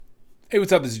Hey,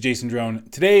 what's up? This is Jason Drone.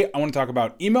 Today, I want to talk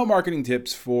about email marketing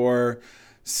tips for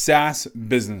SaaS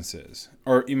businesses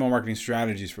or email marketing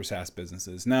strategies for SaaS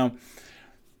businesses. Now,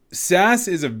 SaaS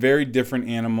is a very different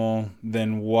animal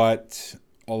than what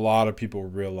a lot of people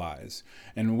realize.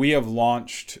 And we have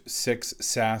launched 6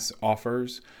 SaaS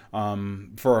offers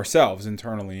for ourselves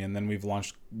internally, and then we've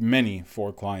launched many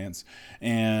for clients.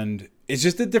 And it's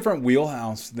just a different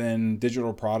wheelhouse than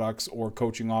digital products or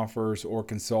coaching offers or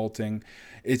consulting.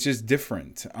 It's just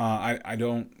different. I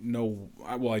don't know.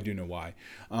 Well, I do know why.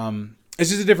 It's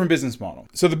just a different business model.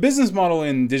 So the business model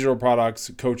in digital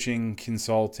products, coaching,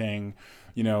 consulting,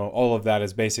 all of that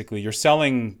is basically you're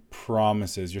selling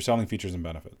promises, you're selling features and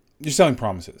benefits. You're selling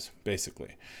promises,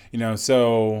 basically.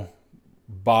 So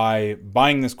by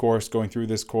buying this course, going through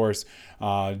this course,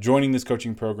 joining this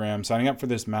coaching program, signing up for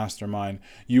this mastermind,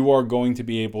 you are going to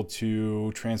be able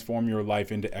to transform your life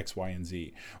into X, Y, and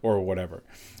Z or whatever.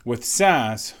 With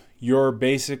SaaS, you're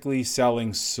basically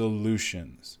selling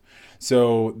solutions.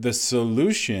 So the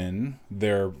solution,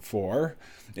 therefore,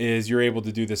 is you're able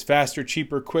to do this faster,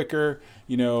 cheaper, quicker,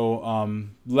 with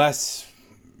less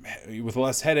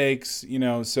headaches,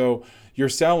 so you're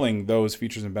selling those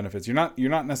features and benefits. You're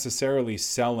not necessarily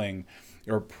selling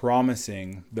or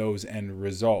promising those end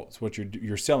results. What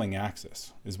you're selling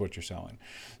access is what you're selling.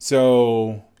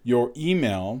 So your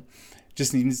email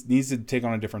just needs to take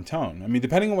on a different tone. I mean,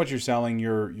 depending on what you're selling,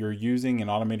 you're using an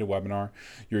automated webinar,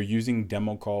 you're using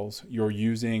demo calls, you're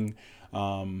using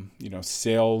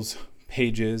sales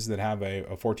pages that have a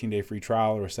 14-day free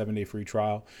trial or a 7-day free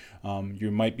trial.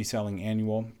 You might be selling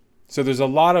annual. So there's a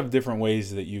lot of different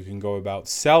ways that you can go about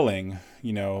selling,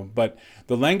 but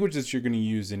the language that you're going to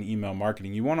use in email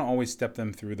marketing, you want to always step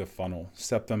them through the funnel,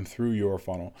 step them through your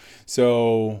funnel.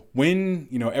 So when,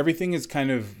 everything is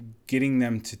kind of getting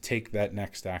them to take that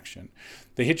next action.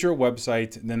 They hit your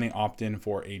website, then they opt in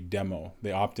for a demo.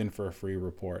 They opt in for a free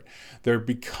report. They're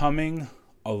becoming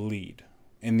a lead.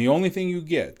 And the only thing you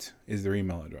get is their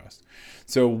email address.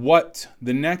 So what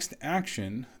the next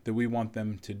action that we want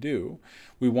them to do,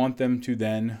 we want them to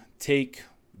then take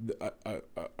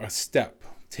a step,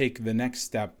 take the next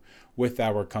step with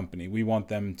our company. We want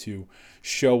them to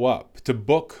show up, to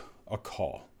book a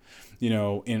call,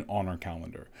 on our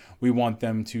calendar. We want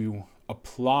them to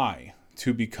apply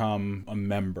to become a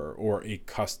member or a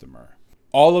customer.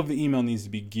 All of the email needs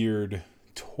to be geared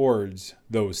towards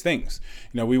those things.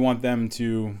 We want them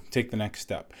to take the next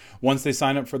step. Once they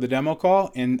sign up for the demo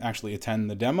call and actually attend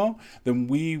the demo, then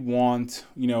we want,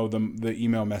 the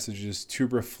email messages to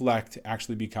reflect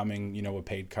actually becoming, a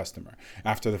paid customer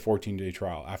after the 14-day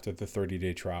trial, after the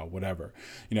 30-day trial, whatever,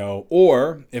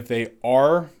 or if they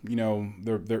are,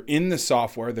 they're in the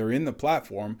software, they're in the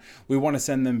platform, we want to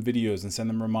send them videos and send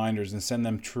them reminders and send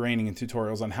them training and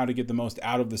tutorials on how to get the most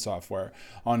out of the software,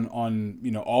 on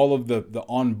all of the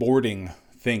onboarding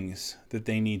things that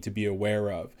they need to be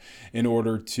aware of in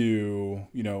order to,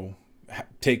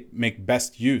 make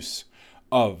best use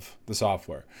of the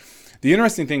software. The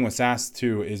interesting thing with SaaS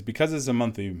too is because it's a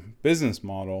monthly business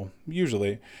model,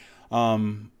 usually,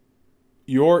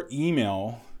 your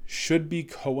email should be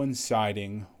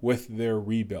coinciding with their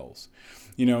rebills.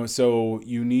 So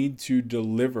you need to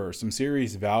deliver some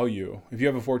serious value. If you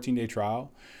have a 14-day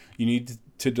trial, you need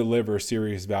to deliver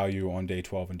serious value on day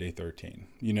 12 and day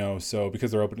 13. So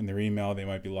because they're opening their email, they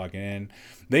might be logging in.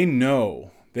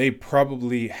 They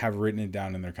probably have written it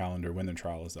down in their calendar when their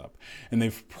trial is up. And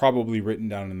they've probably written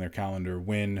down in their calendar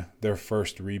when their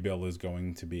first rebill is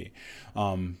going to be.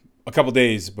 A couple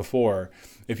days before,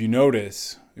 if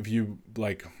you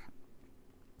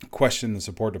question the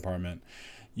support department,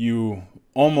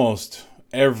 almost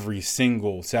every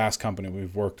single SaaS company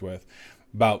we've worked with,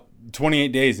 about 28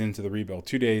 days into the rebill,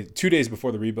 2 days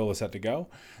before the rebill is set to go,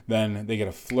 then they get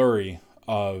a flurry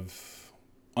of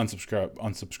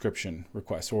unsubscription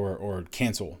requests or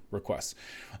cancel requests.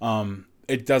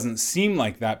 It doesn't seem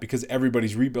like that because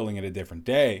everybody's rebilling at a different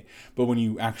day. But when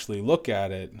you actually look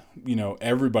at it,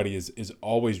 everybody is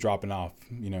always dropping off,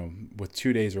 with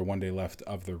 2 days or 1 day left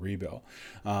of the rebill.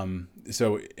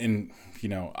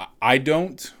 I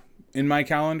don't in my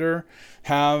calendar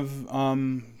have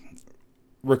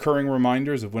recurring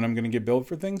reminders of when I'm going to get billed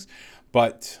for things,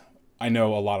 but I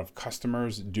know a lot of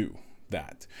customers do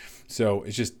that. So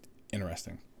it's just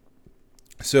interesting.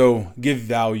 So give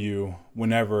value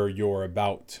whenever you're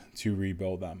about to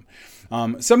rebuild them.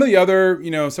 Some of the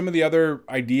other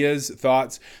ideas,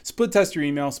 thoughts, split test your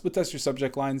email, split test your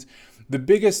subject lines. The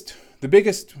biggest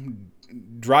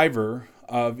driver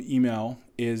of email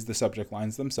is the subject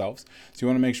lines themselves. So you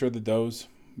want to make sure that those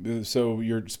So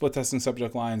you're split testing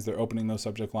subject lines, they're opening those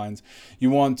subject lines. You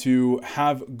want to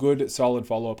have good, solid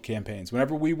follow-up campaigns.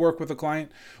 Whenever we work with a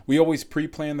client, we always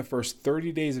pre-plan the first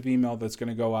 30 days of email that's going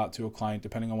to go out to a client,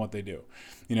 depending on what they do.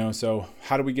 So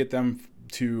how do we get them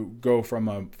to go from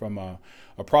a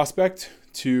prospect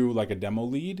to like a demo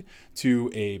lead to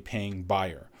a paying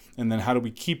buyer? And then how do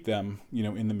we keep them,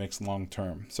 in the mix long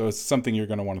term? So it's something you're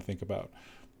going to want to think about.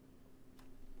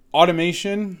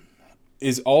 Automation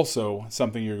is also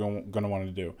something you're going to want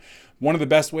to do. One of the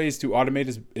best ways to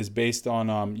automate is based on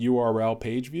URL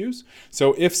page views.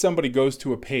 So if somebody goes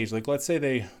to a page, like let's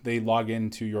say they log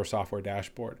into your software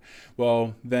dashboard,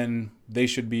 well, then they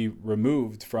should be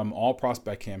removed from all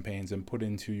prospect campaigns and put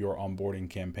into your onboarding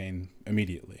campaign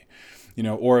immediately.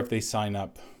 Or if they sign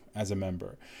up as a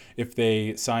member. If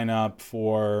they sign up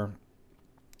for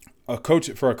a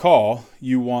call,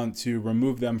 you want to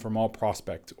remove them from all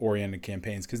prospect-oriented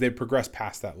campaigns because they've progressed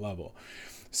past that level.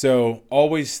 So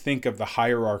always think of the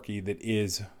hierarchy that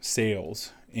is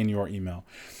sales in your email.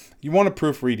 You want to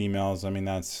proofread emails.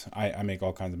 I make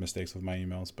all kinds of mistakes with my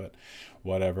emails, but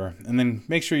whatever. And then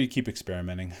make sure you keep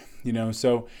experimenting.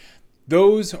 So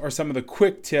those are some of the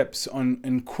quick tips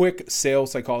and quick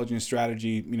sales psychology and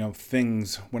strategy,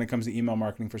 things when it comes to email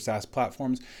marketing for SaaS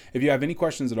platforms. If you have any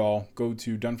questions at all, go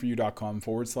to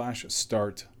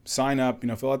doneforyou.com/start. Sign up,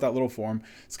 fill out that little form,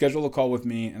 schedule a call with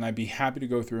me, and I'd be happy to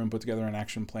go through and put together an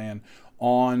action plan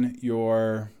on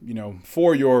your,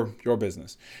 for your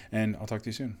business. And I'll talk to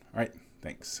you soon. All right.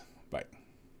 Thanks.